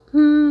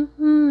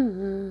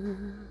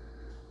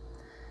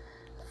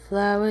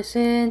Flowers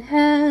in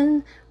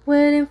hand,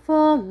 waiting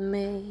for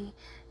me.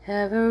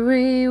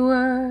 Every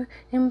word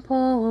in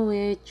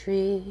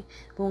poetry.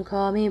 Won't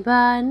call me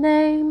by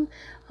name,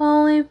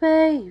 only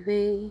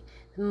baby.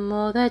 The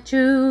more that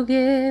you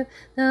give,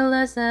 the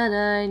less that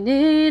I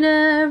need.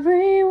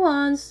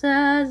 Everyone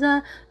says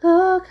I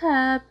look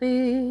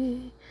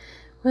happy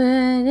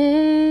when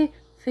it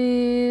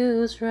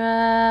feels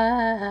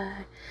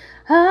right.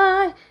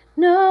 I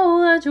know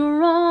that you're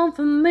wrong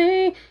for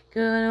me.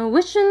 Gonna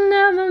wish you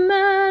never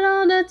met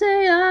on the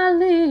day I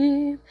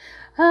leave.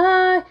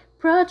 I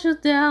brought you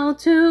down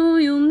to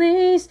your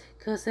knees,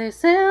 'cause they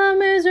say that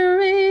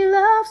misery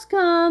loves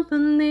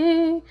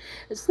company.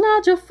 It's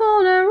not your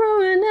fault I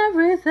ruined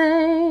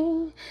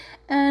everything,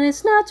 and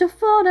it's not your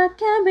fault I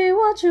can't be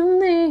what you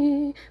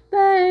need,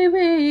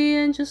 baby.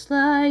 And just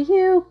like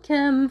you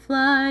can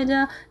fly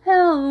down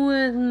hell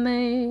with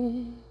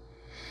me,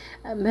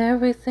 I'm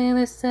everything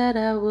they said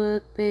I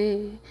would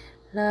be.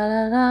 La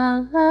la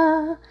la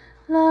la,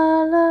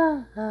 la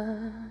la la.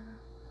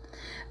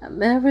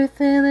 I'm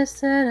everything they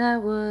said I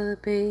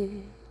would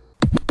be.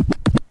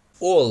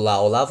 Olá,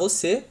 olá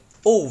você,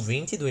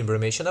 ouvinte do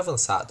Information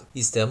Avançado.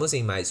 Estamos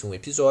em mais um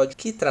episódio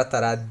que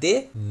tratará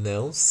de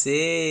não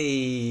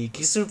sei.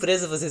 Que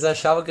surpresa, vocês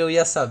achavam que eu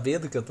ia saber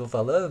do que eu tô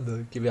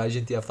falando? Que a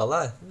gente ia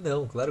falar?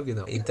 Não, claro que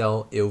não.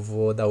 Então eu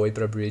vou dar oi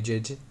pra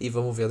Bridget e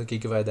vamos ver no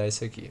que vai dar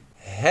isso aqui.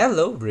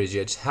 Hello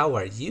Bridget, how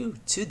are you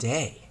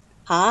today?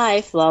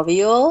 Hi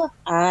Flavio,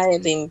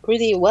 I've been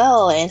pretty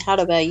well, and how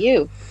about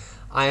you?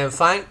 I am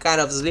fine, kind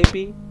of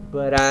sleepy,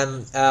 but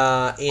I'm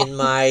in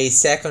my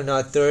second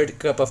or third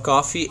cup of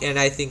coffee, and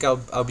I think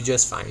I'll be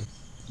just fine.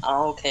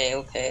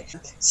 Okay.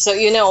 So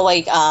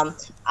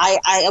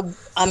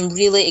I'm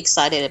really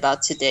excited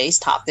about today's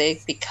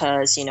topic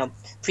because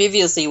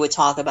previously we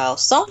talked about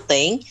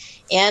something,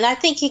 and I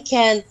think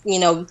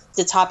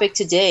the topic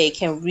today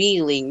can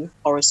really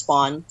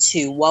correspond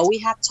to what we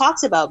have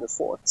talked about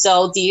before.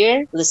 So,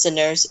 dear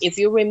listeners, if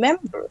you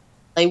remember,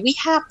 we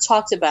have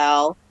talked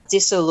about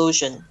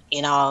disillusion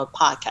in our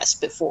podcast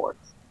before,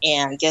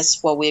 and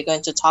guess what we're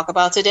going to talk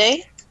about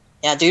today?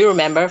 Yeah, do you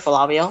remember,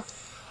 Flavio?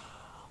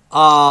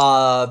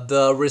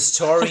 The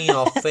restoring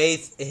of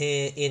faith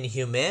in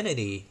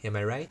humanity, am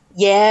I right?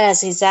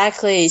 Yes,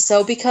 exactly.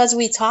 So because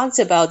we talked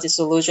about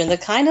disillusion, the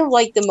kind of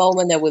like the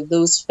moment that we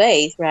lose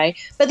faith, right?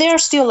 But there are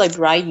still like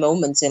bright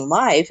moments in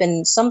life,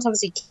 and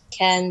sometimes it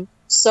can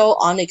so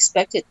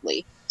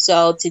unexpectedly.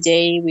 So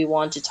today we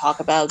want to talk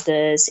about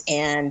this,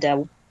 and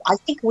I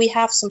think we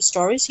have some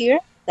stories here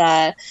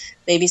that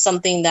maybe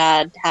something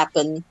that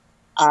happened,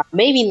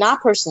 maybe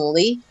not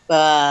personally,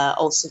 but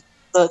also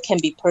can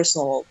be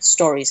personal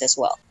stories as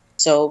well.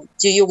 So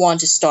do you want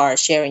to start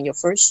sharing your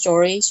first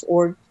stories,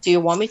 or do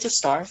you want me to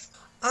start?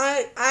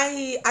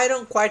 I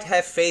don't quite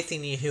have faith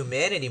in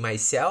humanity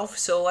myself,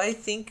 so I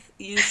think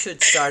you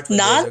should start with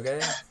Not? this,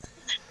 okay?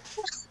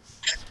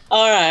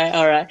 All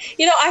right.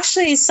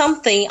 Actually,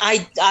 something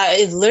I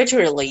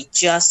literally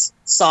just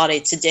saw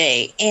it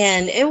today,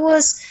 and it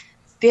was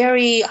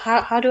very,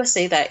 how do I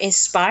say that,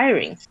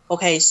 inspiring.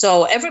 Okay,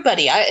 so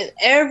everybody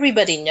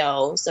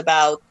knows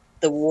about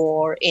the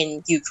war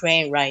in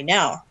Ukraine right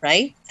now,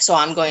 right? So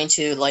I'm going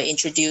to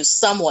introduce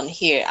someone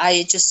here.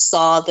 I just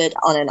saw that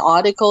on an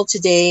article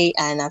today,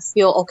 and I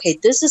feel, okay,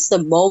 this is the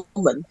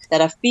moment that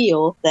I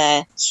feel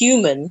that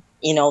human,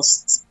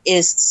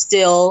 is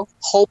still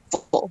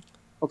hopeful.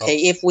 Okay,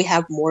 if we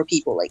have more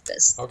people like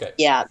this. Okay.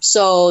 Yeah.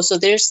 So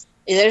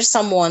there's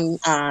someone.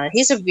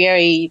 He's a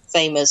very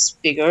famous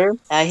figure.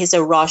 He's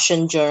a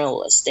Russian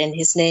journalist, and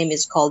his name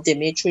is called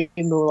Dmitry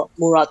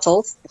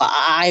Muratov.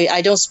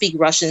 I don't speak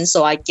Russian,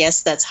 so I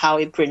guess that's how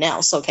it's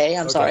pronounced. Okay,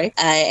 I'm sorry.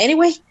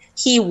 Anyway,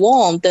 he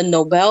won the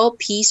Nobel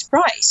Peace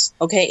Prize.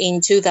 Okay,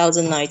 in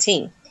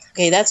 2019.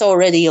 Okay, that's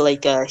already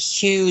like a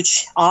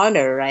huge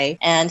honor, right?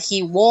 And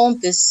he won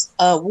this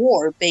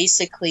award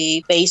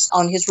basically based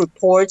on his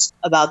reports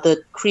about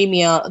the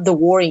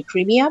war in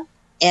Crimea.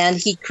 And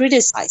he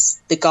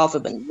criticized the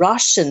government,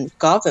 Russian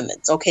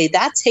government. Okay,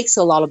 that takes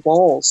a lot of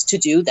balls to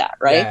do that,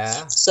 right?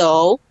 Yeah.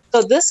 So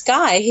this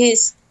guy,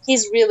 he's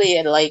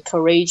really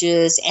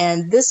courageous.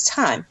 And this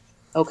time,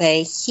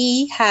 okay,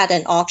 he had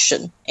an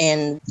auction,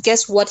 and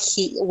guess what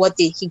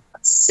did he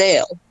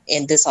sell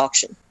in this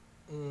auction?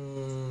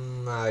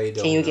 I don't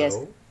know. Can you guess?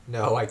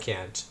 No, I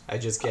can't. I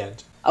just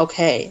can't.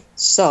 Okay,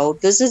 so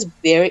this is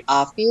very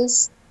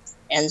obvious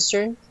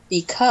answer,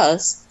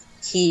 because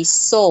he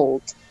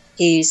sold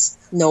his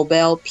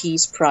Nobel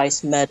Peace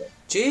Prize medal.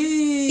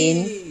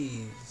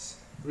 Jeez.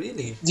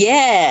 Really?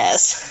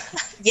 Yes.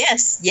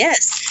 yes.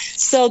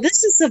 So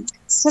this is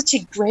such a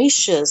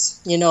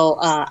gracious,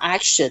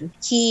 action.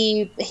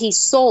 He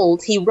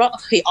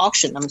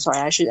auctioned. I'm sorry,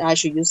 I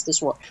should use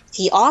this word.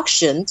 He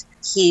auctioned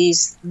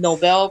his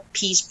Nobel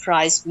Peace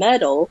Prize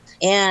medal,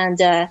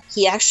 and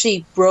he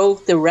actually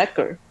broke the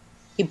record.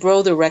 He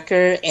broke the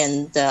record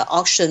and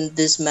auctioned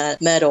this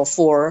medal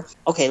for,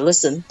 okay,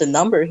 listen, the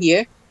number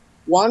here,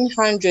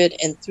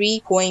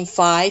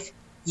 $103.5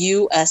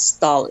 US.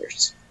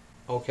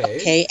 Okay.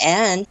 Okay,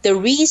 and the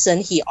reason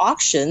he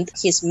auctioned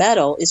his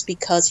medal is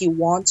because he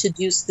wanted to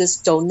do this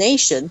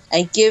donation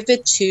and give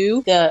it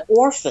to the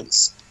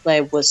orphans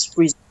that was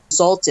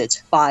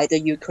resulted by the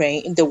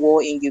Ukraine in the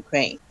war in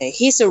Ukraine. Okay,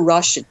 he's a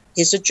Russian.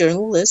 He's a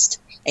journalist.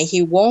 And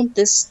he won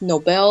this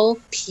Nobel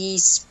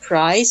Peace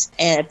Prize,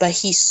 but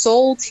he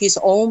sold his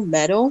own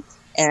medal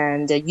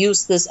and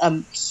used this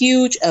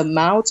huge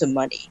amount of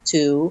money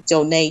to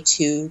donate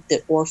to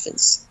the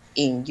orphans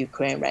in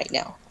Ukraine right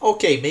now.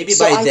 Okay, maybe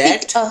So by I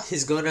that think,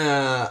 he's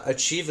gonna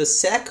achieve a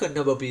second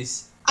Nobel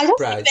Peace I don't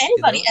Prize. think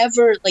anybody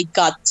ever like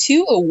got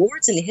 2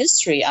 awards in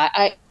history.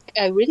 I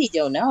really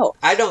don't know.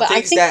 I don't But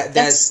I think, think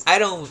that's I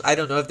don't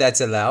know if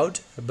that's allowed,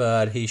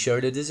 but he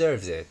surely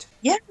deserves it.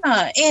 Yeah,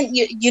 and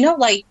you know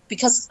like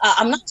because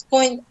I'm not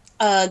going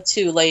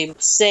to like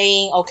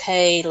saying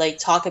okay like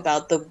talk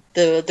about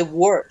the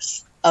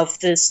worth of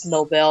this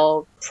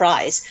Nobel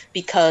Prize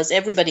because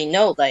everybody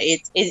know that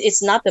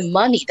it's not the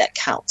money that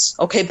counts.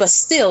 Okay, but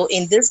still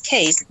in this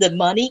case the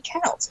money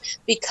counts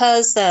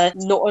because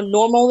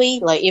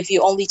normally like if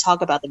you only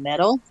talk about the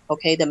medal,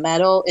 okay, the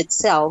medal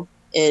itself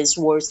is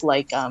worth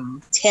like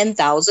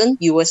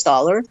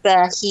 $10,000,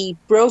 but he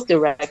broke the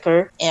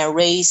record and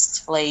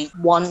raised like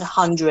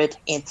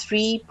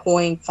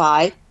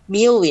 103.5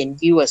 million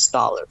US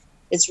dollar.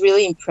 It's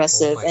really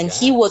impressive. Oh my And God.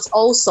 he was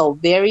also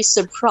very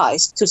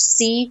surprised to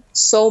see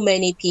so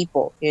many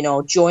people,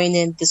 join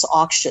in this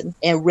auction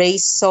and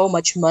raise so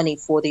much money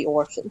for the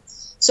orphan.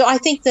 So I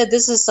think that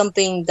this is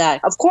something that,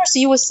 of course,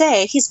 you would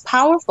say he's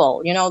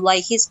powerful,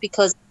 like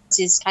because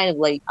he's kind of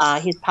like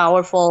he's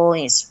powerful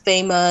and he's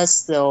famous,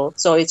 so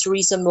it's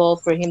reasonable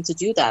for him to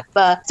do that.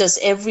 But does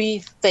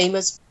every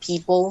famous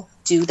people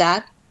do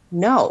that?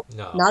 No,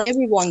 not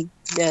everyone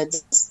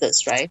does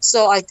this, right?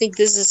 So I think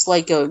this is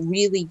like a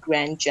really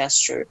grand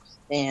gesture,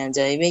 and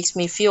it makes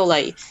me feel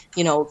like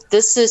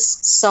this is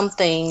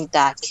something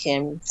that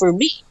can, for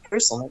me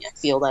personally, I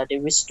feel that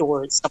it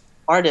restores some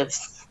part of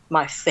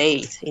my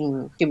faith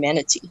in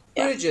humanity.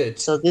 Yeah. Bridget,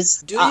 so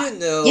this do you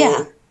know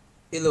yeah.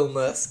 Elon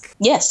Musk?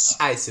 Yes.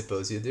 I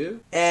suppose you do.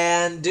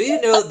 And do you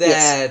know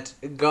that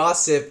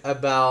gossip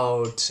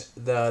about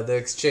the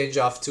exchange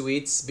of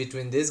tweets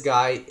between this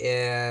guy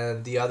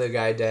and the other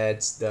guy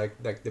that's the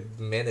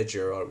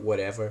manager or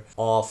whatever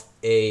of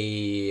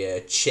a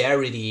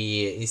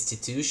charity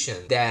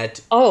institution,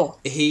 that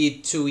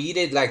he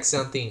tweeted like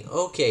something,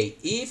 okay,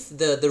 if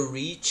the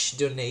rich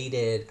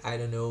donated I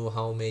don't know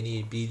how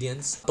many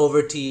billions,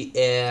 poverty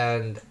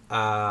and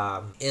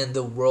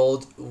the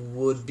world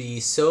would be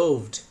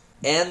solved.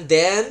 And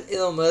then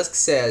Elon Musk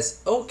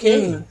says,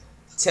 okay,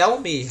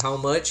 tell me how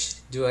much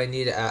do I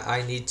need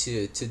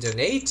to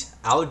donate.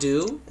 I'll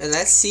do, and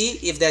let's see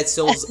if that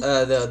solves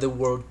the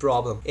world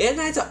problem. And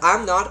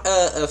I'm not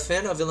a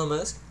fan of Elon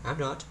Musk. I'm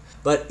not.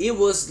 But it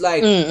was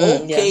like,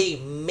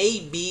 okay,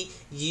 maybe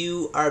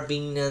you are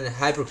being a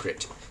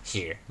hypocrite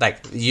here.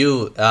 Like,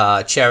 you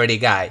charity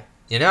guy,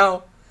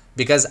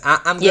 Because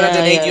I'm gonna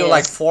donate you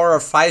like $4 or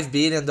 $5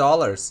 billion.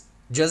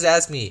 Just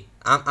ask me.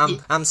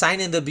 I'm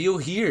signing the bill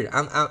here.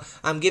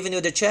 I'm giving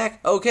you the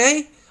check.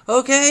 Okay,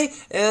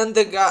 and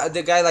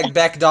the guy like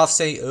backed off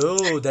saying,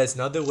 oh, that's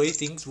not the way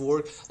things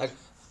work. Like,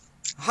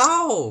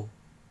 how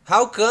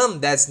come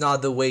that's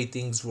not the way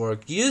things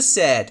work? You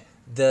said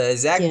the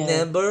exact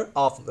number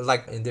of,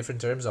 like, in different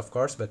terms of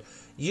course, but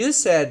you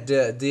said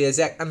the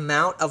exact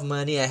amount of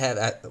money I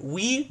have.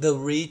 We the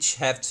rich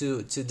have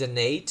to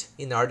donate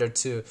in order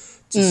to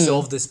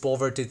solve this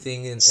poverty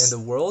thing in the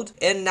world.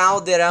 And now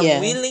that I'm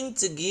willing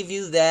to give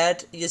you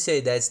that, you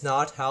say that's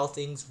not how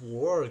things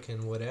work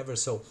and whatever.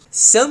 So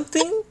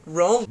something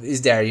wrong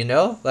is there,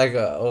 Like,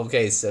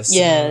 okay, so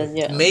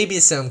maybe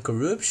some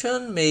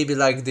corruption, maybe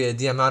like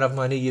the amount of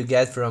money you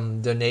get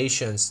from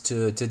donations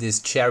to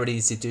this charity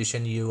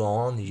institution you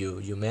own,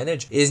 you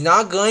manage, is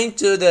not going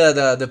to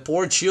the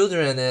poor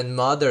children and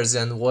mothers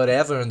and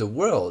whatever in the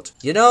world,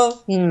 in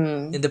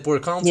the poor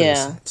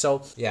countries.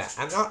 So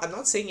I'm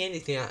not saying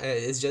anything.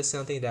 It's just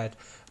something that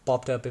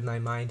popped up in my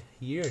mind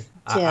here.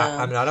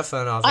 I'm not a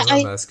fan of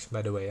Elon Musk,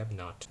 by the way. I'm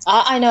not.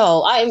 I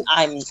know.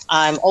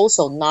 I'm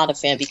also not a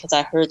fan because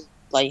I heard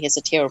like he's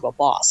a terrible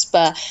boss.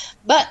 But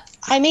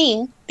I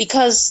mean,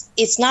 because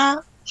it's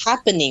not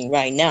happening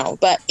right now.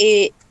 But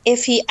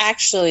if he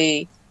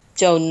actually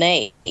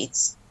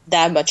donates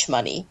that much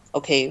money,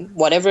 okay,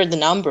 whatever the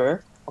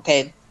number,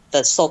 okay,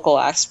 the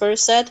so-called expert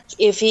said,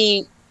 if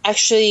he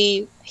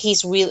actually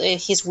he's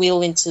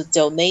willing to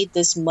donate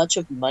this much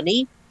of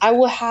money, I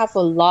will have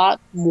a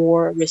lot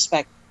more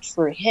respect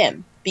for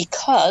him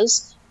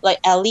because, like,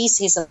 at least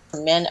he's a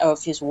man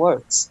of his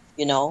words,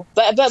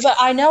 But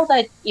I know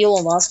that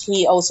Elon Musk,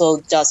 he also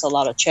does a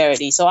lot of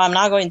charity, so I'm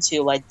not going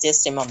to like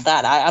diss him on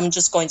that. I'm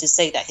just going to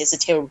say that he's a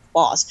terrible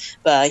boss,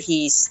 but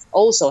he's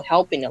also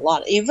helping a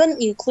lot. Even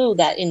include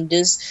that in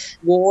this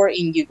war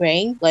in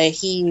Ukraine, like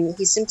he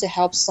seemed to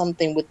help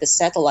something with the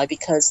satellite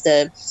because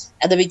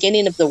at the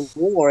beginning of the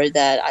war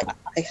that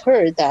I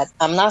heard that,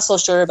 I'm not so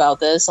sure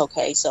about this,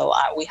 okay, so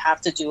we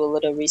have to do a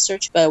little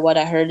research, but what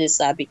I heard is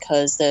that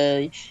because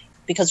the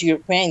because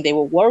Ukraine, they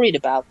were worried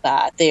about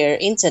that their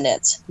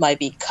internet might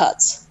be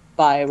cut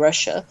by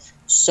Russia.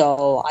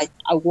 So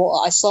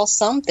I saw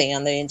something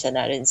on the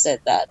internet and said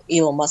that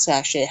Elon Musk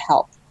actually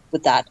helped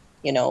with that,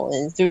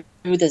 and through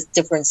the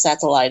different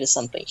satellite or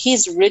something.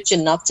 He's rich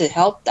enough to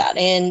help that.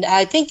 And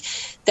I think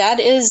that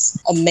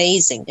is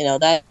amazing.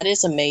 That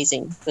is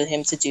amazing for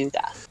him to do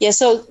that. Yeah,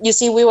 so you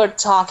see, we were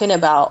talking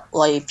about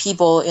like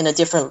people in a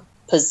different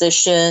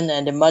position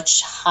and a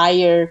much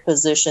higher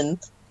position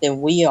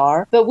than we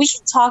are, but we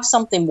should talk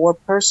something more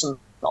personal.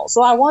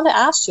 So I want to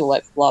ask you,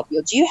 like,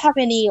 Flavio, do you have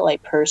any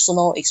like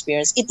personal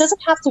experience? It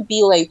doesn't have to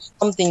be like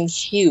something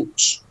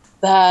huge,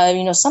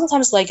 but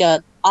sometimes like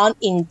a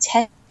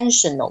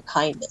unintentional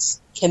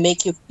kindness can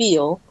make you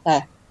feel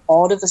that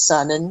all of a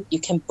sudden you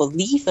can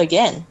believe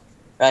again,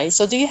 right?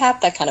 So do you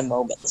have that kind of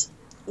moment?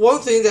 One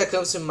thing that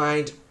comes to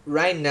mind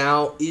right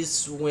now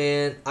is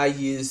when I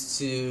used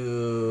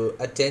to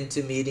attend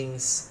to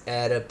meetings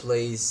at a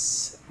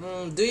place.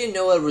 Do you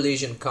know a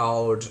religion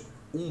called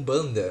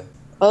Umbanda?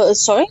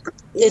 Sorry?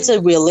 It's a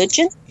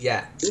religion?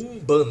 Yeah,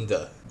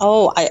 Umbanda.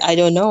 Oh, I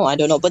don't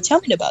know. But tell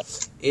me about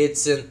it.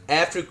 It's an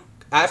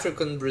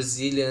African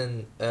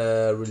Brazilian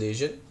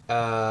religion.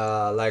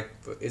 Like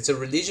it's a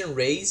religion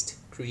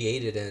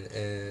created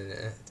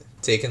and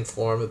taken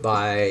form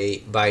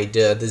by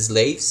the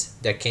slaves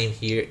that came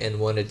here and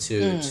wanted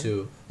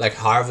to like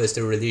harvest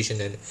the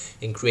religion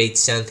and create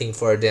something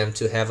for them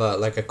to have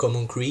a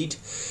common creed.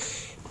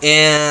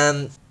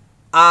 And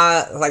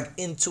like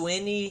in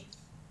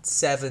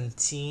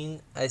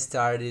 2017 I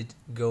started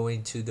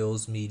going to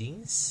those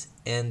meetings,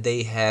 and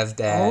they have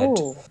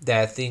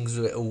that things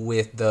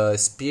with the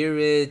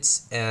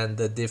spirits and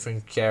the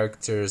different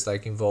characters,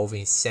 like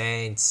involving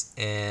saints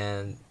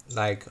and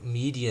like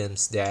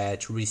mediums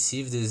that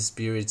receive the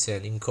spirits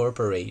and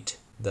incorporate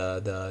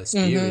the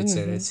spirits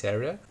and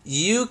etc.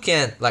 You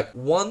can like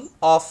one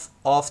off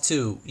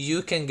two,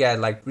 you can get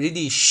like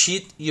really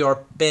shit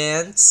your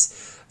pants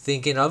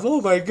thinking of, oh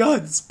my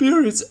god,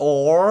 spirits,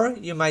 or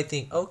you might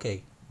think,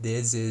 okay,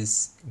 this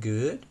is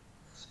good,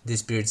 the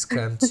spirits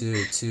come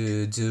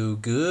to do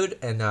good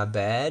and not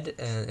bad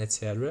and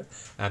etc.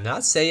 I'm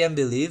not saying I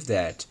believe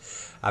that.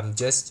 I'm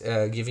just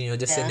giving you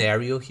the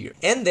scenario here.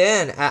 And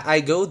then I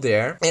go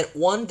there, and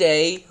one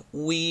day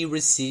we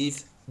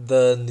receive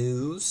the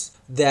news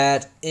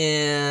that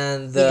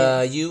in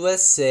the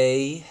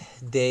USA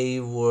they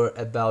were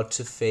about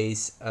to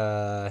face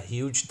a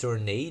huge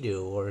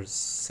tornado or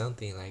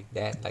something like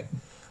that, like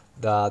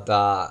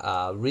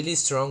the really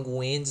strong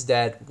winds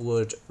that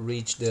would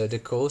reach the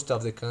coast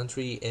of the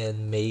country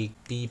and make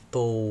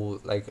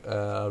people like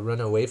run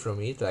away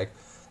from it, like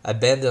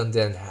abandon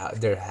their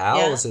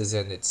houses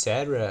and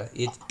etc.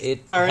 It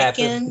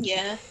happened.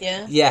 Yeah.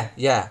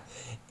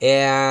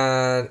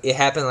 And it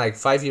happened like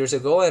 5 years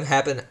ago and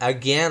happened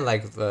again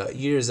like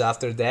years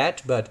after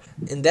that. But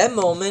in that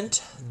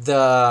moment,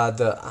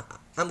 the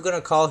I'm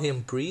gonna call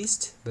him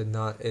priest, but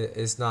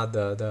it's not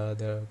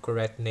the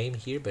correct name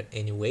here, but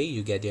anyway,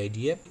 you get the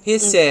idea. He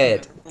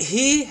said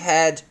he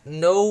had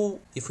no,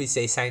 if we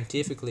say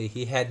scientifically,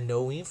 he had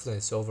no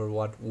influence over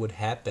what would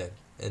happen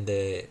in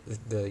the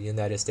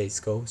United States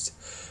coast,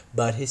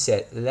 but he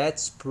said,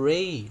 let's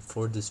pray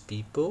for these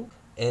people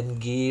and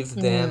give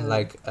them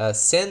like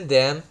send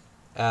them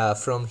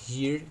from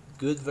here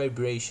good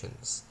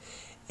vibrations.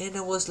 And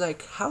I was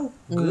like, how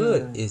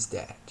good is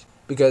that?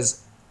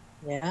 Because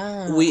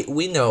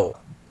we know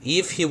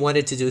if he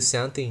wanted to do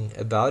something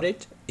about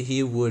it,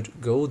 he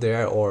would go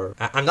there, or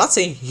I'm not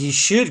saying he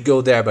should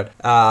go there, but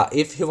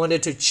if he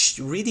wanted to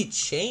really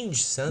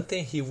change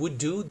something, he would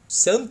do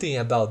something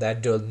about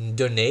that,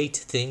 donate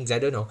things, I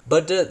don't know.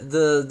 But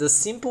the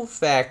simple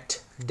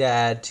fact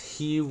that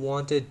he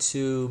wanted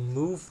to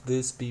move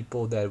these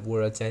people that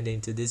were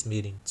attending to this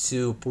meeting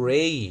to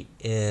pray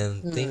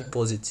and think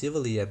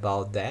positively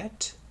about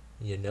that,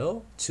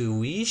 to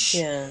wish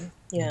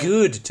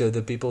good to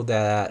the people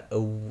that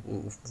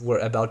were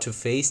about to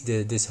face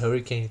this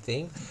hurricane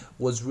thing,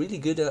 was really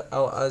good.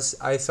 As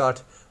I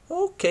thought,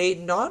 okay,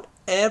 not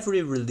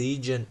every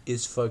religion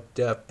is fucked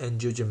up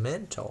and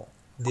judgmental.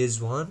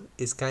 This one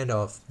is kind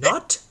of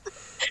not,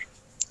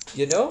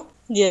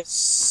 Yeah.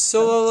 So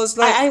I was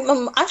like,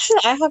 actually,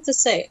 I have to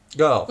say,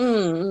 go.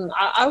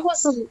 I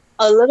was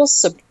a little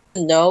surprised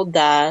to know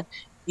that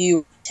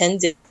you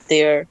attended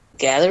their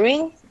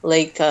gathering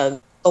like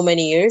so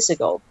many years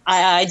ago.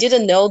 I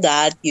didn't know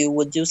that you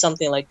would do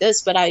something like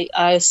this, but I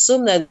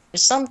assume that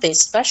there's something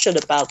special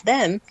about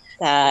them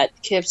that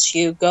keeps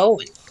you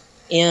going.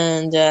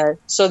 And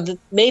so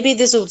maybe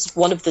this was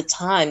one of the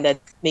time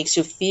that makes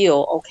you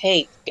feel,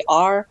 okay, we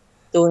are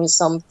doing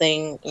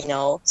something,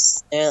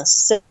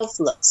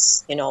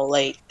 selfless,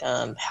 like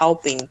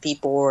helping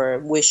people or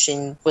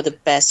wishing for the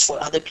best for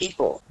other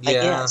people, I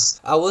guess.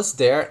 I was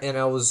there, and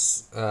I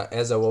was,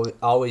 as I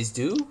always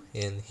do,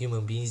 and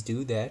human beings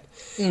do that,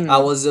 I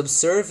was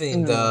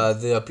observing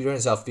the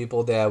appearance of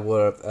people that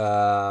were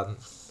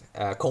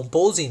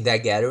composing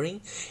that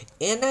gathering,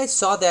 and I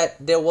saw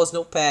that there was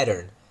no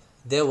pattern.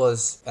 There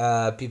was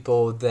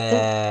people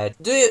that...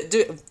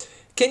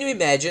 can you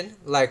imagine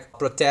like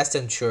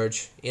Protestant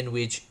church in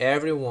which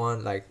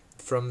everyone like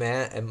from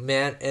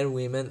man and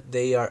women,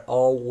 they are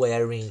all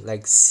wearing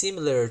like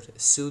similar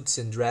suits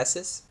and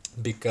dresses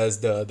because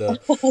the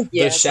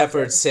Yeah,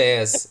 shepherd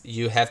something. says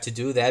you have to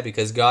do that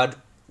because God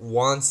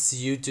wants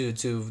you to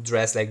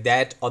dress like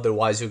that,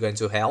 otherwise you're going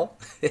to hell.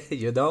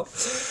 You know.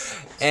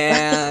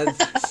 And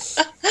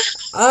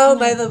oh,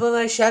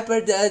 my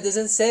shepherd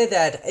doesn't say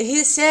that.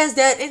 He says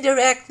that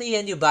indirectly,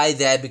 and you buy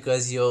that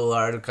because you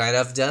are kind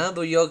of dumb.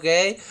 Are you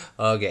okay?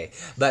 Okay,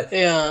 but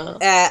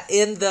Yeah.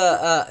 in the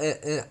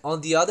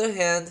on the other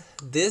hand,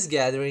 this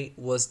gathering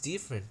was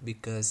different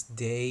because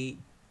they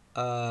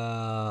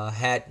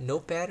had no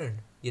pattern.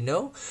 You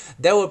know,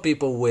 there were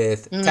people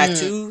with Mm.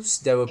 tattoos.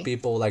 There were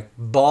people like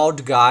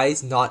bald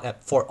guys, not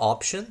for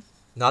option,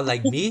 not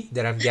like me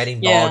that I'm getting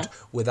Yeah. bald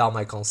without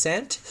my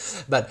consent,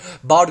 but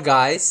bald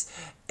guys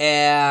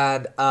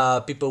and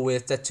people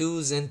with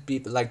tattoos and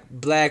people like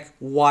black,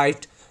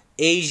 white,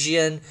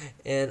 Asian,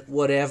 and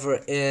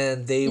whatever,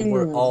 and they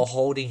were all Mm.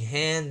 holding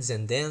hands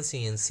and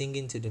dancing and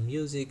singing to the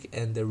music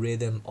and the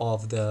rhythm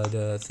of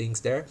the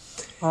things there.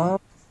 Oh,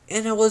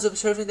 And I was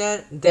observing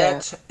yeah.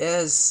 that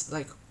as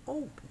like,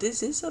 oh,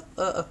 this is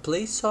a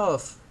place of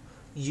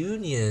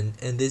union,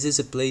 and this is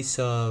a place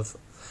of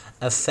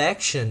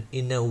affection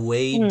in a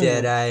way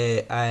that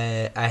Mm.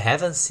 I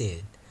haven't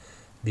seen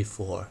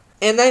before.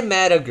 And I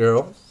met a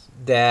girl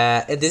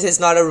that, and this is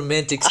not a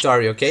romantic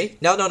story, okay?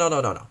 No, no, no, no,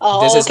 no, no.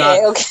 This Oh, is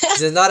okay, not. okay.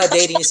 This is not a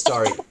dating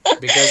story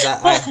because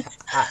Yeah,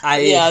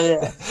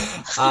 yeah.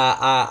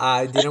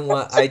 I didn't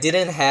want. I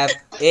didn't have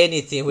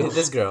anything with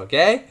this girl,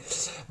 okay?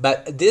 But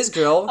this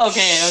girl,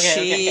 Okay, okay,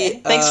 okay, okay.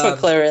 she Thanks for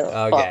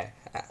clarifying. okay.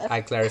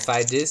 I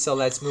clarified this, so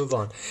let's move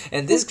on.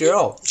 And this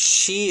girl,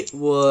 she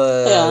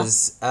Yeah.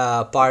 was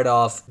part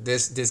of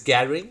this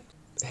gathering.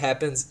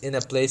 Happens in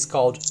a place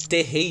called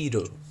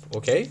Terreiro.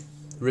 Okay,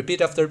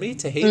 repeat after me,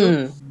 Terreiro.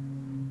 Mm.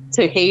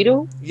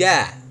 Tejido?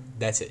 Yeah,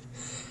 that's it.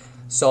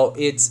 So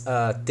it's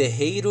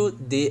Terreiro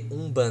de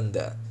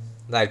Umbanda,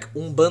 like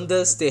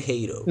Umbanda's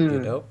Terreiro. You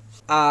Mm. know.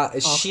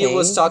 She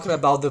was Okay. talking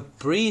about the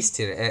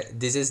priest.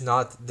 This is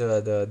not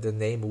the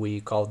name we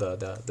call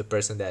the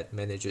person that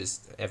manages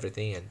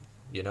everything, and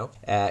you know.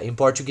 In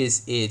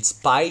Portuguese, it's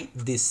Pai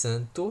de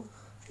Santo,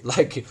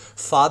 like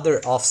Father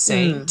of Mm.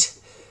 Saint.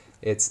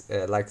 It's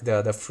like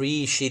the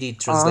free shitty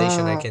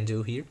translation I Ah. can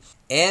do here.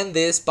 And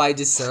this Pai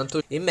de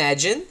Santo,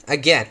 imagine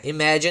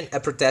a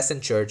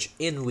Protestant church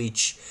in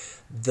which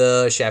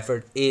the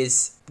shepherd is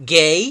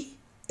gay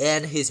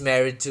and he's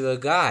married to a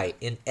guy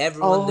and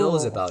everyone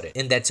knows Oh. about it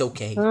and that's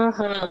okay,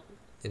 Uh-huh.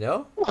 you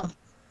know?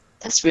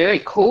 That's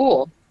very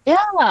cool.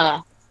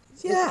 Yeah.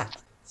 Yeah.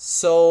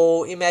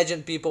 So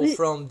imagine people Wait.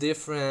 from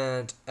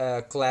different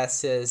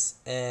classes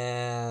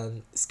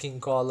and skin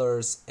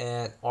colors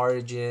and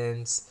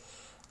origins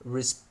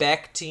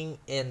respecting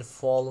and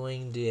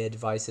following the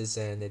advices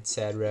and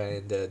etc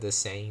and the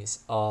sayings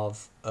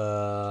of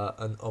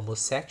an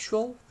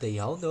homosexual. They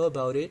all know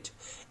about it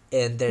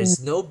and Mm. there's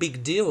no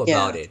big deal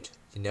about Yeah. it,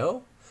 you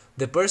know.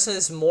 The person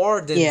is more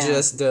than Yeah.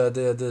 just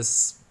the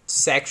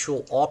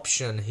sexual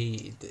option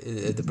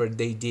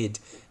they did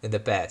in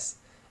the past.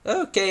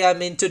 Okay,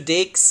 I'm into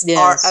dicks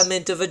or Yes. I'm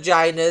into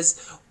vaginas.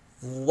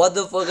 What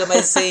the fuck am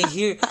I saying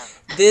here?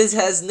 This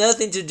has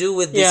nothing to do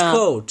with this Yeah.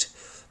 code.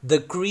 The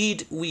creed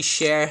we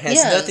share has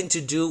Yeah. nothing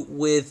to do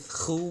with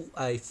who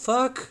I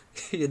fuck,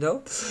 you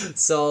know?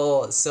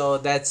 So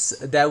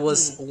that was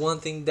Mm. one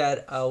thing that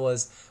I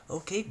was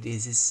okay,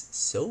 this is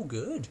so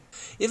good.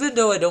 Even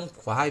though I don't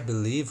quite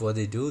believe what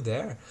they do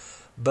there,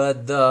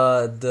 but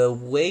the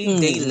way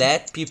they Mm.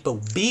 let people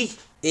be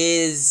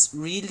is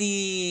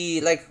really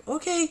like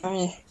okay,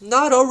 Right.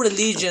 not all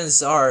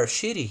religions are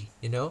shitty,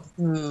 you know.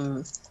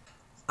 Mm.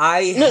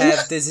 I No, no.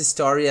 have this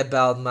story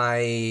about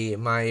my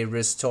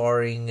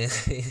restoring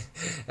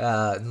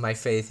my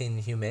faith in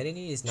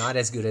humanity is not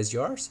as good as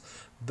yours,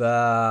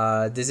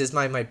 but this is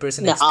my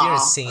personal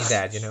experience Nah. seeing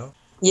that, you know.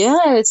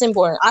 Yeah, it's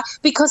important.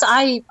 Because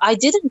I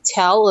didn't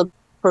tell a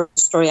personal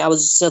story. I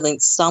was telling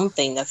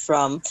something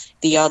from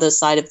the other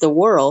side of the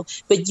world.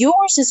 But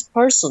yours is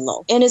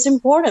personal, and it's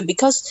important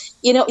because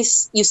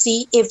you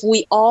see, if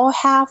we all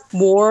have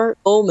more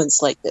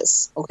moments like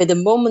this, okay,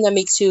 the moment that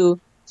makes you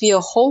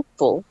feel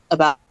hopeful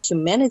about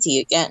humanity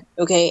again,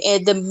 okay,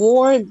 and the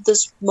more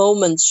this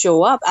moments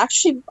show up,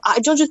 actually,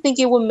 don't you think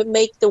it would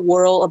make the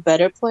world a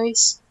better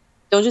place?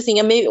 Don't you think?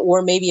 And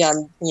maybe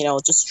I'm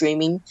just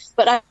dreaming,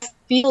 but I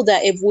feel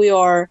that if we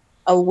are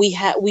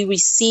we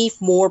receive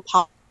more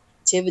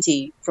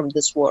positivity from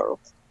this world,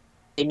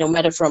 no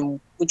matter from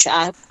which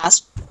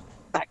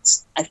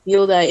aspects. I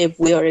feel that if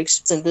we are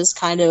experiencing this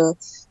kind of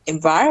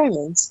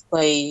environment,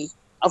 like,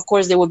 of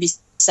course there will be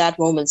sad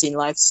moments in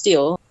life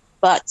still,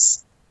 but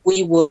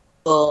we will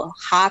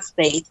have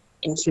faith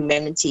in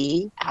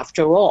humanity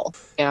after all.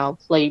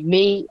 Like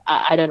me,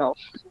 I don't know.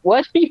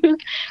 What do you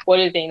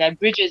think? Like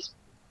Bridges,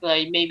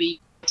 like maybe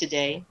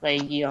today,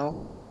 like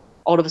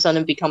all of a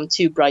sudden become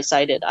too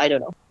bright-sided. I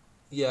don't know.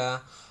 Yeah,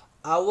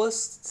 I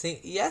was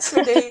think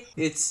yesterday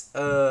it's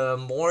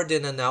more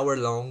than an hour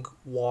long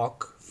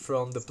walk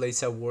from the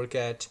place I work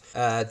at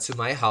to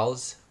my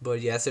house.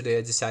 But yesterday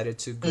I decided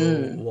to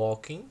go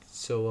walking,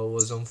 so I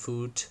was on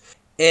foot.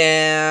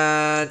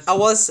 And I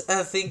was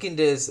thinking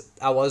this,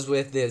 I was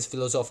with this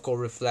philosophical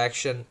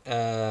reflection,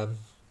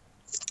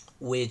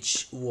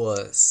 which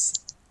was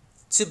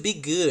to be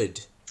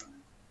good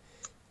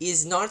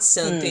is not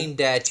something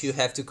that you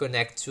have to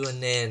connect to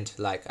an end,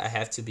 like I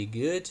have to be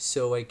good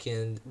so I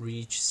can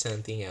reach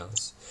something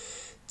else.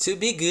 To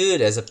be good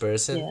as a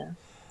person Yeah.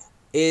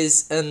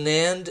 is an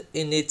end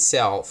in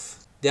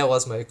itself. That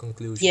was my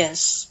conclusion.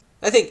 Yes.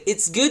 I think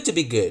it's good to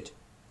be good.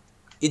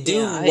 It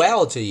do Yeah.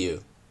 well to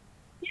you.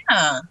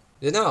 Yeah.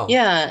 You know?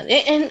 Yeah.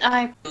 And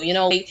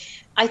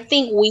I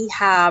think we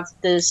have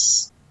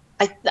this.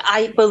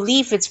 I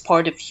believe it's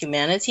part of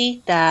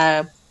humanity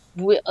that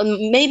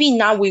maybe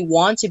not we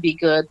want to be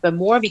good, but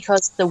more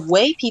because the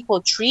way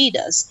people treat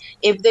us.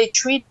 If they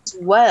treat us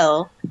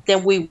well,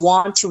 then we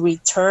want to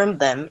return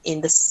them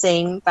in the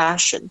same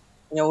fashion.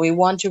 We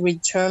want to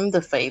return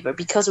the favor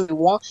because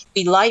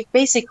we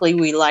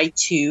like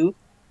to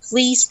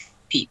please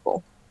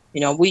people.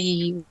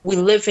 We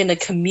live in a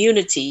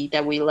community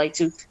that we like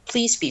to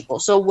please people.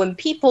 So when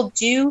people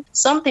do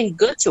something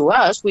good to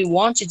us, we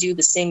want to do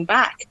the same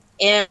back.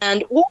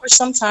 And or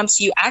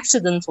sometimes you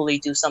accidentally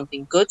do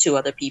something good to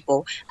other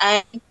people,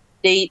 and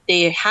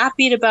they're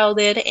happy about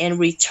it and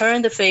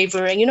return the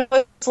favor, and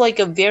it's like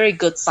a very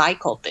good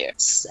cycle there.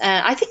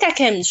 I think I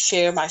can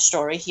share my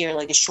story here,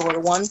 like a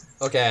short one.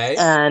 Okay.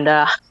 And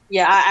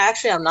yeah,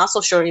 I'm not so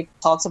sure he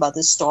talks about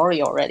this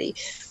story already.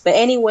 But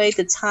anyway,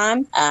 the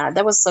time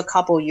that was a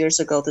couple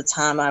years ago. The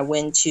time I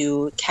went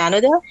to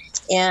Canada,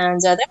 and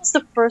that was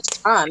the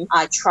first time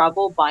I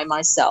traveled by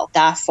myself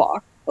that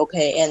far.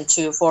 Okay, and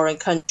to a foreign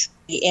country.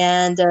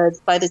 And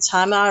by the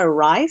time I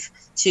arrived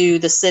to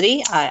the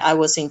city, I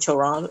was in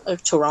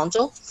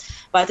Toronto.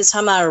 By the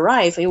time I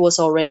arrived, it was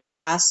already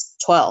past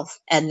 12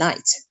 at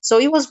night. So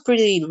it was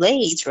pretty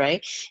late,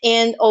 right?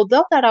 And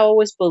although that I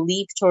always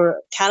believed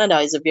Canada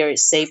is a very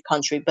safe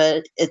country,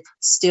 but it's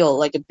still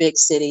like a big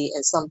city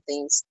and some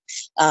things,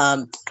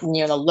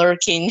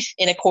 lurking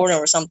in a corner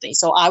or something.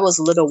 So I was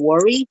a little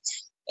worried.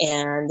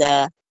 And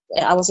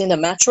I was in the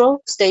metro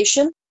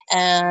station.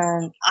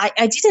 And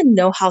I didn't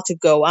know how to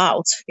go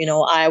out.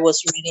 I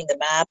was reading the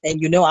map, and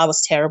I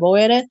was terrible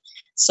at it.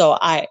 So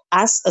I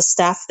asked a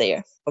staff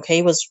there. Okay,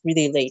 it was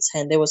really late,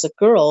 and there was a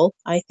girl.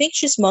 I think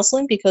she's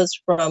Muslim because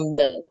from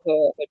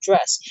her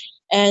dress,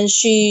 and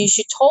she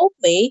told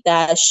me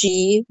that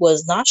she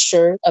was not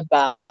sure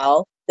about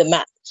the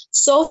map.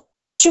 So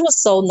she was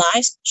so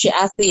nice. She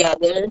asked the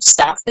other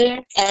staff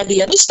there, and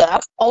the other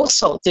staff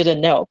also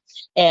didn't know.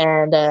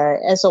 And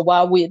so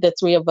while the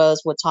three of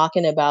us were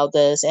talking about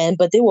this,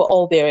 but they were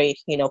all very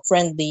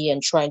friendly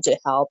and trying to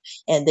help.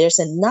 And there's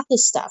another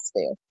staff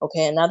there.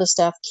 Okay, another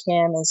staff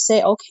came and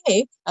say,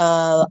 okay,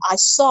 I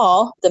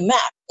saw the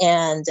map,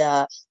 and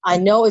I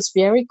know it's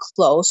very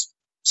close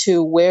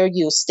to where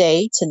you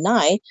stay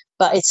tonight,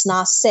 but it's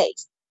not safe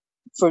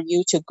for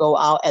you to go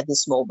out at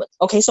this moment.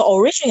 Okay, so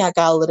originally I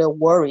got a little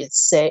worried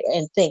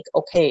and think,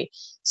 okay,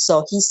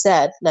 so he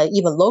said that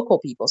even local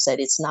people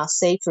said it's not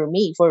safe for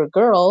me, for a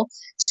girl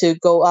to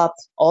go up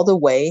all the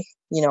way,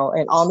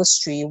 and on the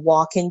street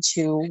walk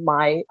into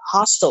my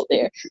hostel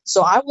there.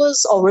 So I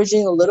was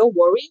originally a little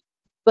worried,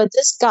 but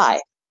this guy,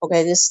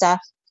 okay, this staff,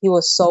 he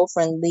was so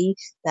friendly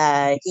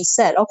that he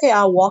said, okay,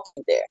 I'll walk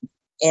you there.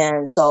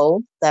 And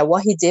so that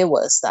what he did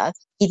was that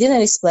he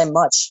didn't explain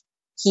much.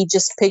 He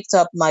just picked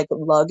up my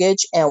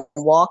luggage and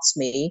walked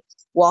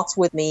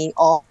with me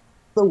all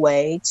the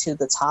way to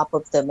the top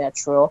of the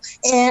metro.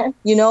 And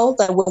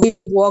that when we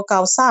walk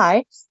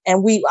outside,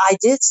 and I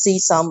did see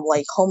some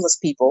like homeless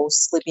people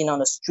sleeping on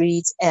the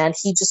streets, and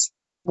he just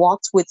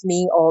walked with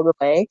me all the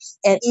way,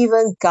 and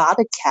even got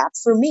a cab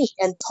for me,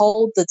 and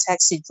told the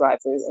taxi driver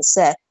and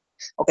said,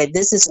 okay,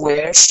 this is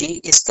where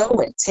she is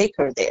going. Take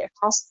her there.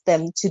 Ask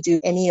them to do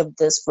any of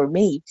this for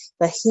me.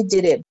 But he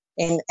did it.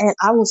 And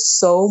I was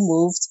so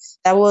moved.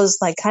 That was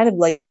like kind of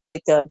like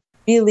a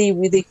really,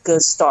 really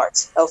good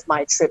start of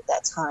my trip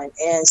that time.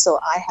 And so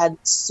I had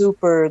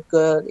super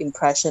good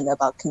impression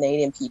about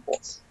Canadian people.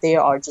 They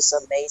are just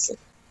amazing.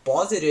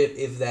 Positive,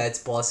 if that's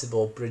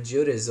possible,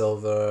 prejudice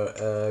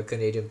over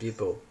Canadian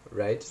people,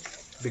 right?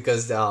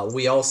 Because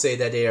we all say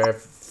that they are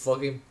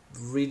fucking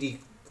really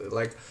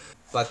like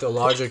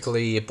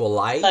pathologically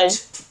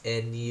polite,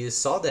 and you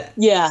saw that.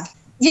 Yeah,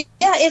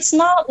 it's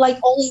not like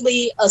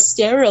only a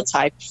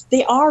stereotype.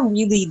 They are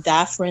really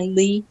that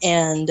friendly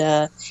and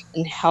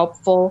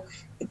helpful,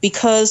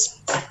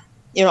 because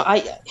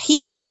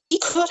he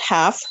could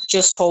have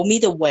just told me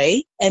the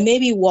way and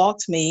maybe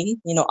walked me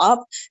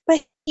up,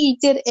 but he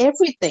did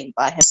everything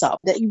by himself.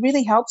 That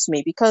really helps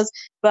me,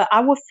 but I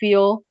would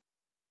feel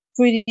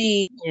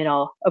pretty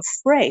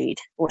afraid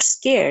or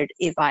scared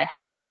if I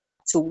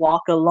to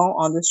walk along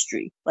on the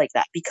street like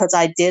that, because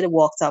I did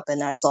walk up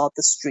and I saw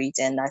the street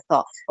and I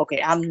thought, okay,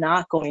 I'm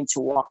not going to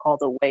walk all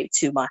the way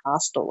to my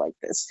hostel like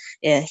this.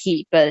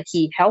 But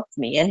he helped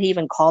me, and he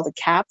even called a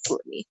cab for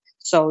me.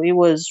 So it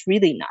was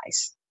really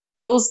nice.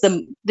 was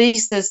the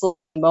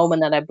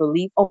moment that I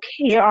believe,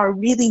 okay, there are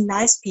really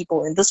nice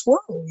people in this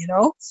world, you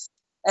know.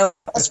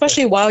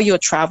 Especially while you're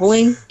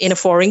traveling in a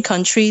foreign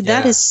country,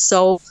 that Yeah. is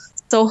so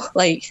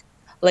like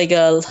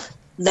a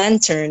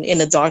lantern in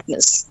the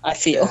darkness, I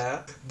feel.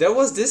 Yeah. There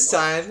was this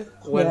time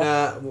when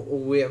Yeah.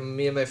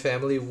 me and my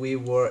family, we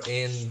were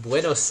in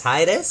Buenos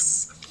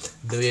Aires.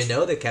 Do you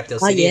know the capital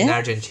Oh city in yeah.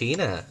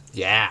 Argentina?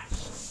 Yeah.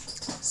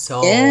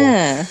 So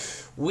Yeah.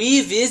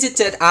 we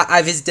visited.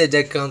 I visited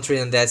that country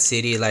and that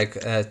city like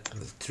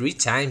 3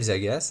 times, I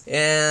guess.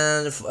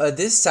 And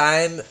this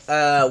time,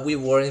 we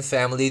were in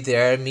family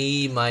there.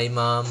 Me, my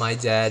mom, my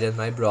dad, and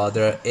my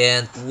brother.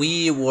 And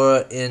we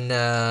were in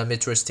a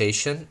metro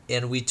station,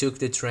 and we took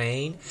the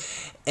train.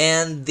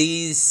 And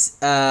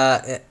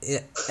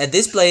at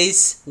this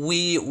place,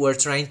 we were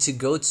trying to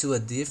go to a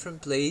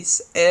different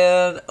place,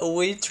 and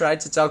we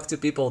tried to talk to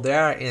people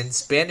there in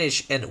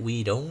Spanish, and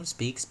we don't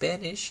speak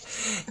Spanish.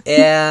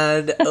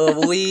 And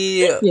Yeah.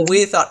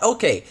 we thought,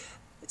 okay,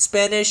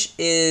 Spanish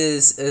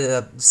is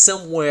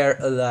somewhere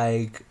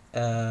like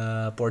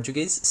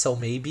Portuguese, so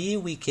maybe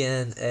we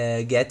can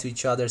get to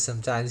each other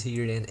sometimes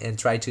here and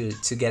try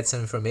to get some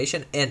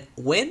information. And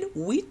when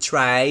we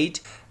tried,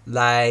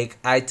 like,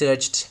 I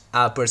touched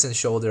a person's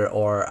shoulder,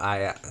 or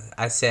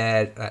I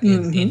said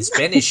in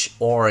Spanish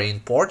or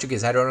in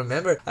Portuguese, I don't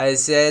remember. I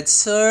said,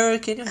 "Sir,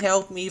 can you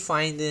help me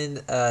finding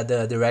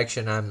the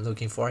direction I'm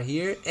looking for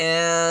here?"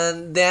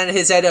 And then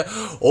he said,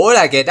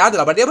 "Hola, ¿qué tal?"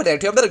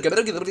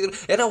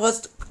 And I was,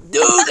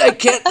 dude, I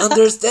can't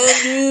understand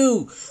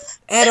you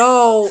at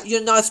all.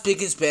 You're not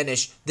speaking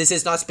Spanish. This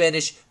is not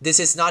Spanish. This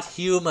is not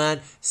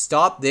human.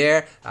 Stop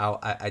there.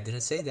 I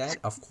didn't say that,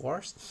 of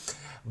course.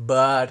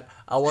 But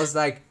I was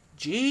like,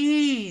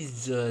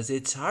 Jesus,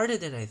 it's harder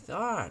than I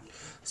thought.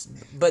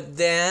 But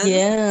then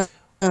Yeah.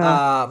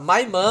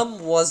 my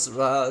mom was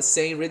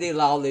saying really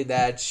loudly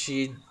that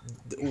she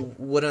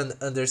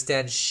wouldn't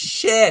understand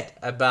shit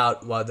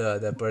about what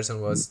the person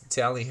was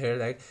telling her.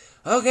 Like,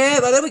 okay, I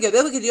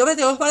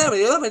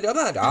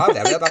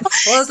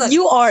was like,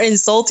 You are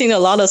insulting a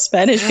lot of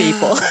Spanish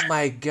people. oh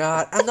my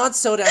god, I'm not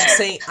so that I'm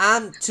saying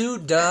I'm too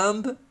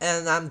dumb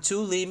and I'm too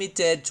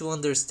limited to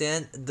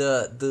understand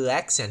the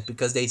accent,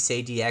 because they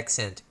say the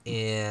accent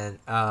in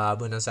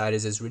Buenos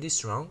Aires is really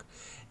strong,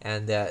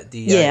 and the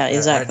Yeah,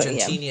 exactly.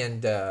 Yeah.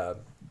 Argentinian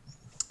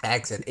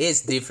accent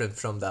is different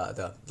from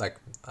the like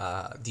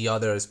the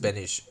other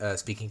Spanish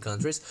speaking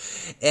countries.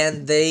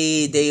 And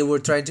they were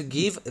trying to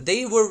give,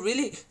 they were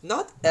really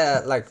not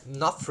like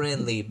not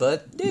friendly,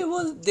 but they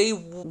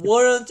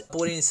weren't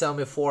putting some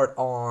effort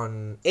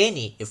on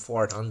any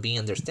effort on being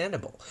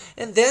understandable.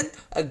 And then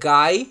a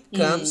guy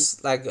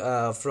comes like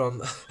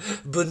from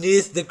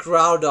beneath the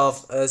crowd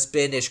of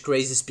Spanish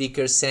crazy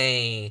speakers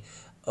saying,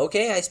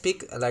 okay, I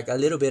speak like a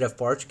little bit of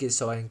Portuguese,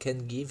 so I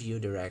can give you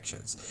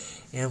directions.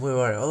 And we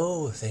were,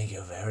 oh, thank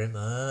you very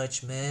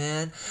much,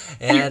 man.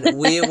 And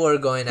we were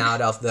going out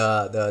of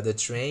the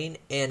train,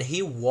 and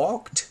he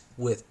walked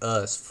with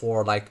us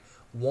for like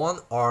one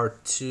or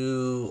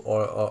two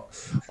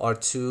or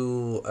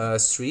two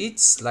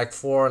streets, like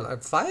for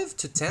like 5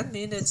 to 10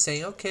 minutes,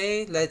 saying,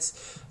 okay,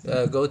 let's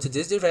go to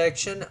this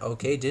direction.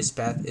 Okay, this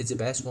path is the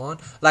best one.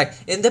 Like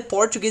in the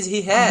Portuguese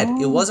he had,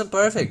 it wasn't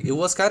perfect. It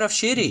was kind of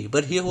shitty,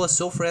 but he was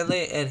so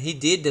friendly, and he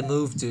did the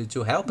move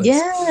to help us.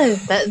 Yeah,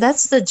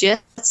 that's the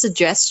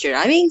gesture.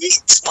 I mean,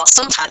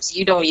 sometimes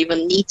you don't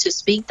even need to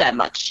speak that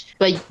much,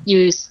 but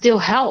you still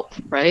help,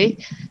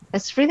 right?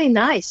 That's really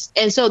nice.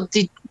 And so,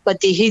 did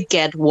he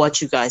get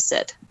what you guys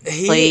said?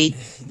 He,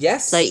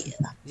 yes, Like,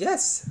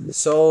 yes.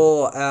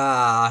 So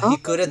he Oh.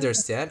 could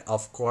understand.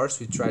 Of course,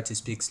 we tried to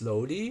speak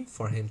slowly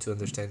for him to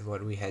understand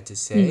what we had to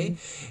say,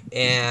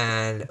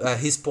 and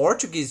his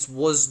Portuguese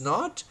was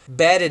not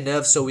bad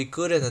enough, so we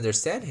couldn't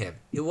understand him.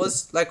 It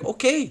was like,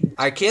 okay,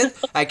 I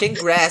can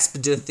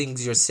grasp the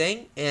things you're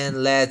saying,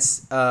 and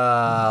let's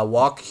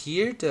walk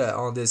here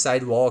on the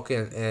sidewalk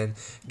and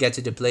get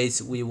to the place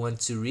we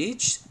want to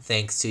reach.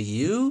 Thanks to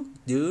you,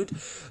 dude.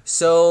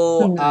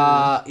 So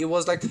it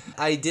was like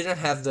I didn't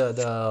have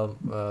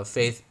the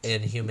faith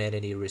in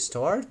humanity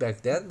restored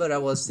back then, but I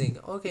was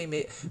thinking, okay,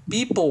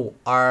 people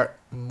are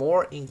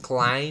more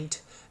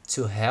inclined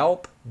to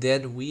help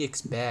than we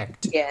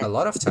expect Yeah. a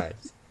lot of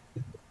times,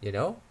 you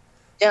know?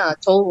 Yeah,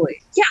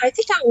 totally. Yeah, I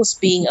think I was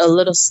being a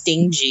little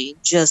stingy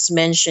just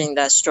mentioning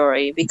that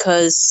story,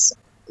 because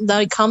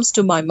that it comes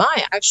to my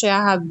mind. Actually,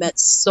 I have met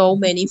so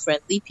many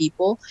friendly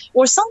people,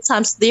 or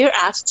sometimes their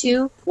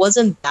attitude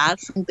wasn't that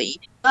friendly,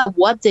 but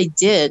what they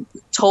did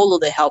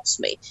totally helps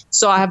me.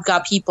 So I have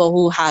got people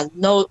who had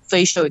no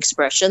facial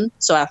expression.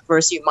 So at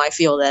first you might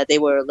feel that they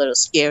were a little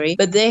scary,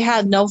 but they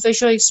had no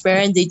facial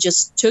expression. They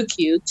just took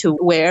you to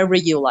wherever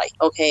you like.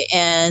 Okay.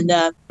 And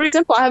for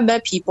example, I have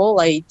met people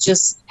like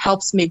just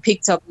helps me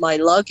picked up my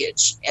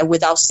luggage and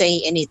without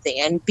saying anything.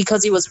 And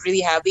because it was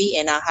really heavy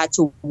and I had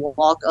to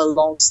walk a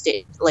long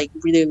like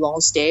really long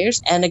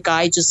stairs, and the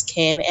guy just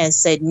came and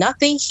said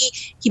nothing.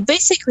 He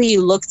basically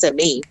looked at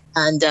me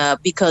And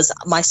because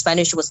my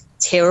Spanish was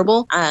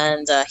terrible,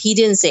 and he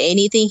didn't say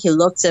anything, he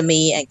looked at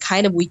me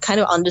and we kind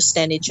of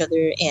understand each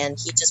other, and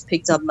he just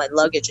picked up my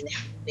luggage and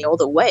helped me all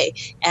the way.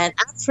 And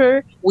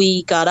after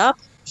we got up,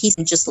 he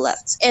just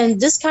left. And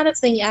this kind of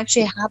thing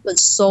actually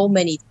happens so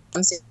many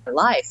times in my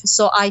life.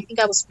 So I think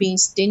I was being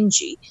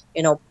stingy.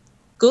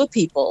 Good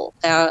people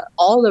are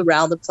all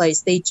around the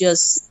place. They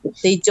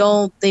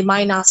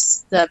might not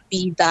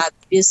be that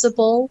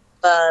visible,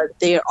 but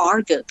there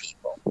are good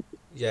people.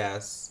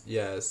 Yes,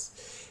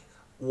 yes.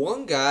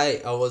 One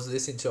guy, I was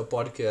listening to a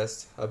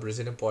podcast, a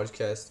Brazilian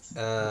podcast,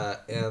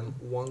 and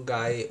one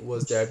guy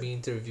was there being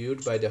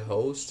interviewed by the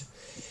host.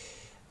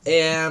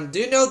 And do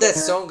you know that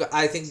song?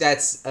 I think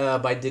that's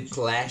by The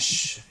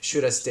Clash.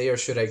 Should I stay or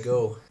should I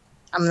go?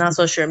 I'm not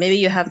so sure. Maybe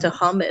you have to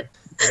hum it.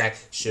 It's like,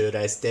 should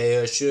I stay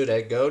or should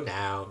I go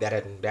now?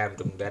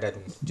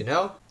 You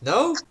know?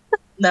 No?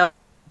 No.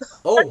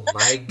 Oh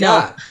my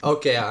god.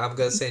 Okay, I'm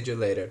gonna send you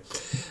later.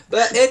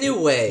 But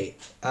anyway,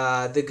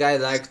 the guy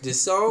liked the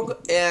song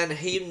and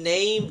he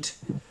named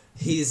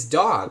his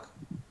dog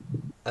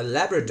a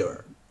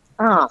Labrador.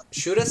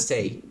 Should I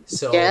stay?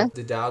 So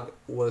the dog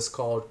was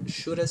called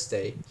Should I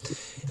Stay.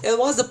 And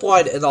what's the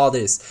point in all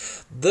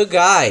this? The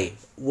guy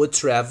would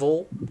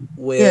travel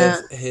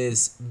with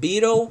his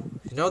Beetle.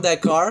 You know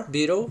that car,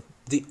 Beetle?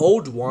 The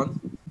old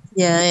one.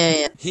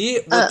 Yeah.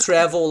 He would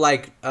travel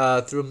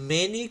through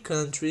many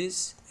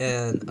countries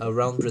and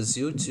around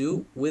Brazil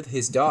too with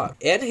his dog.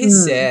 And he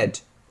said,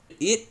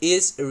 it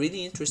is a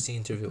really interesting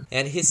interview.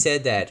 And he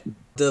said that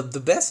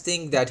the best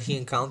thing that he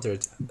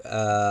encountered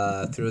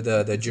through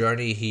the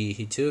journey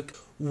he took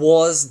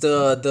was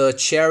the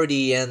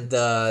charity and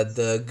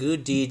the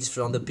good deeds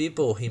from the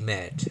people he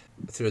met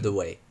through the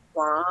way.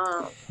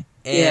 Wow.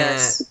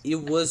 And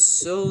it was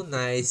so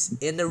nice.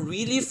 And a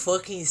really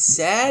fucking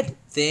sad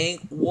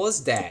thing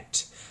was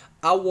that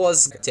I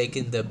was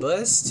taking the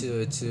bus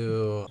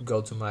to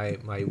go to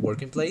my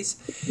working place,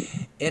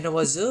 and I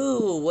was,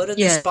 oh, what an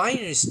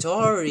inspiring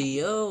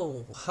story,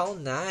 oh, how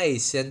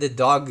nice, and the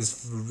dog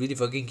is really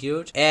fucking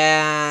cute.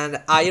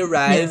 And I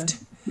arrived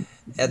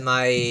at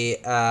my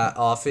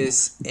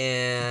office,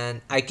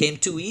 and I came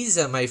to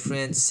Isa, my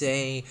friend,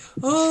 saying,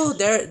 oh,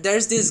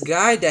 there's this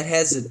guy that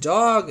has a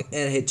dog,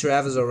 and he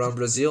travels around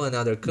Brazil and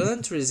other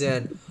countries,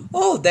 and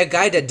oh, that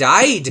guy that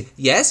died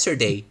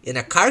yesterday in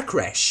a car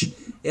crash.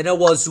 And I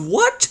was,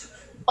 what?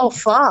 Oh,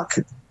 fuck.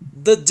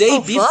 The day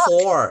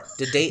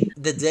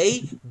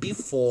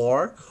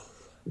before,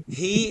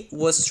 he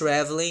was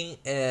traveling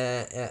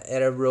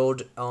at a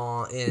road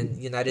in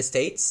United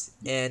States,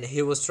 and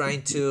he was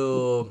trying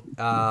to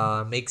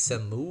make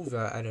some move,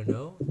 I don't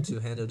know, to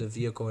handle the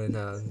vehicle in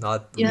a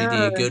not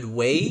really a good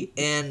way,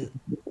 and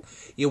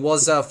it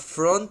was a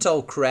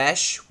frontal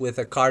crash with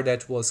a car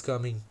that was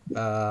coming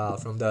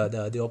from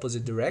the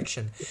opposite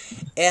direction,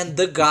 and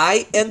the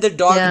guy and the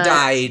dog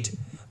died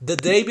the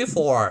day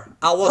before.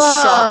 I was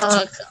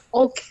shocked.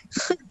 Okay.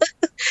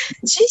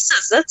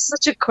 Jesus, that's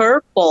such a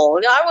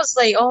curveball. I was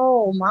like,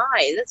 oh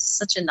my, that's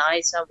such a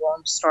nice and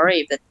warm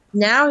story. But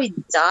now he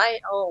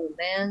died. Oh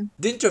man.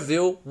 The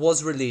interview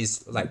was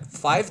released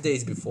 5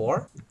 days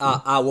before.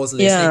 I was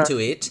listening to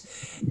it,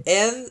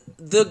 and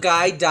the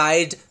guy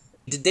died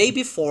the day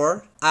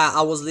before.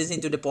 I was listening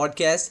to the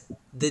podcast.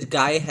 The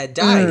guy had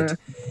died.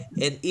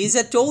 And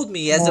Isa told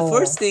me as the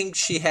first thing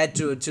she had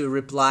to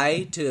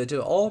reply to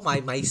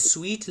my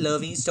sweet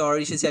loving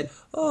story, she said,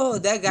 oh,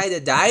 that guy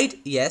that died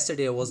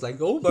yesterday. I was like,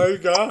 oh my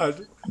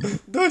god,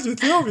 don't you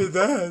tell me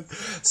that.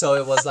 So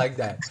it was like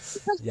that.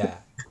 Yeah.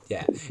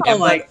 Oh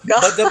my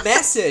god. But the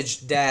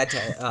message that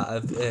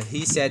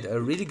he said,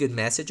 really good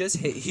messages.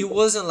 He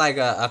wasn't like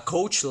a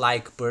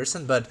coach-like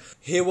person, but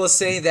he was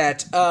saying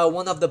that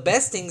one of the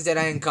best things that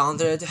I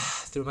encountered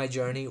through my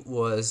journey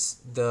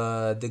was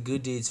the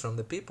good deeds from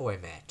the people I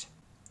met.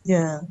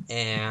 Yeah.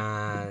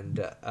 And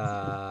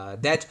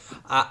that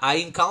I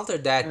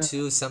encountered that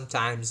too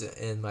sometimes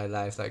in my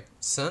life. Like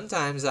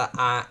sometimes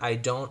I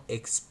don't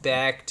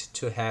expect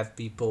to have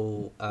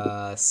people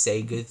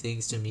say good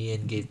things to me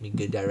and give me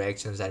good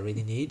directions I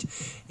really need,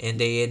 and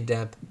they end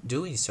up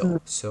doing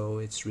so. So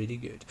it's really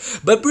good.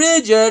 But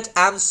Bridget,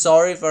 I'm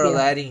sorry for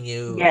letting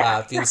you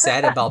feel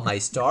sad about my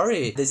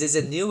story. This is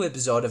a new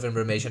episode of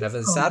Information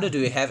Avançado. Do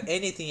you have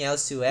anything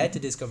else to add to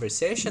this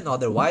conversation?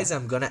 Otherwise,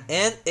 I'm gonna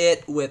end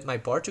it with my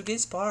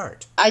Portuguese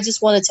part. I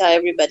just want to tell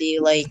everybody,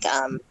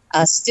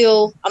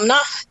 still, I'm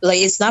not,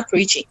 it's not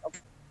preaching,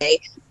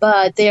 okay?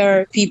 But there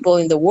are people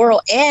in the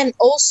world, and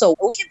also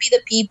we can be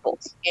the people.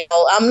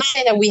 I'm not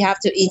saying that we have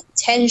to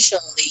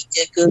intentionally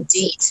do good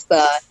deeds,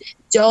 but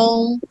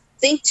don't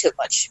think too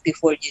much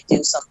before you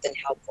do something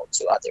helpful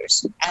to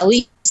others. At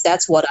least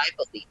that's what I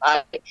believe.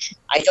 I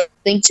don't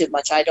think too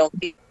much. I don't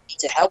think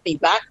to help me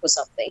back with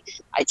something.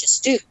 I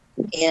just do.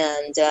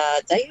 And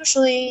that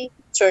usually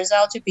turns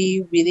out to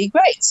be really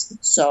great.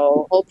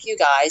 So hope you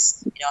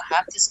guys,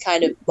 have this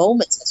kind of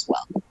moments as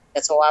well.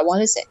 That's all I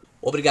want to say.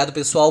 Obrigado,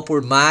 pessoal,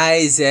 por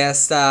mais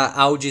esta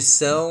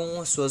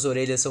audição. Suas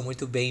orelhas são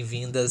muito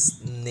bem-vindas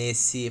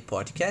nesse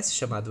podcast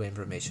chamado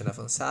Information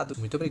Avançado.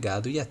 Muito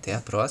obrigado e até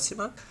a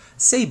próxima.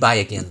 Say bye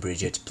again,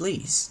 Bridget,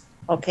 please.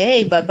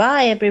 Okay, bye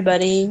bye,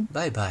 everybody.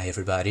 Bye bye,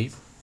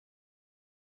 everybody.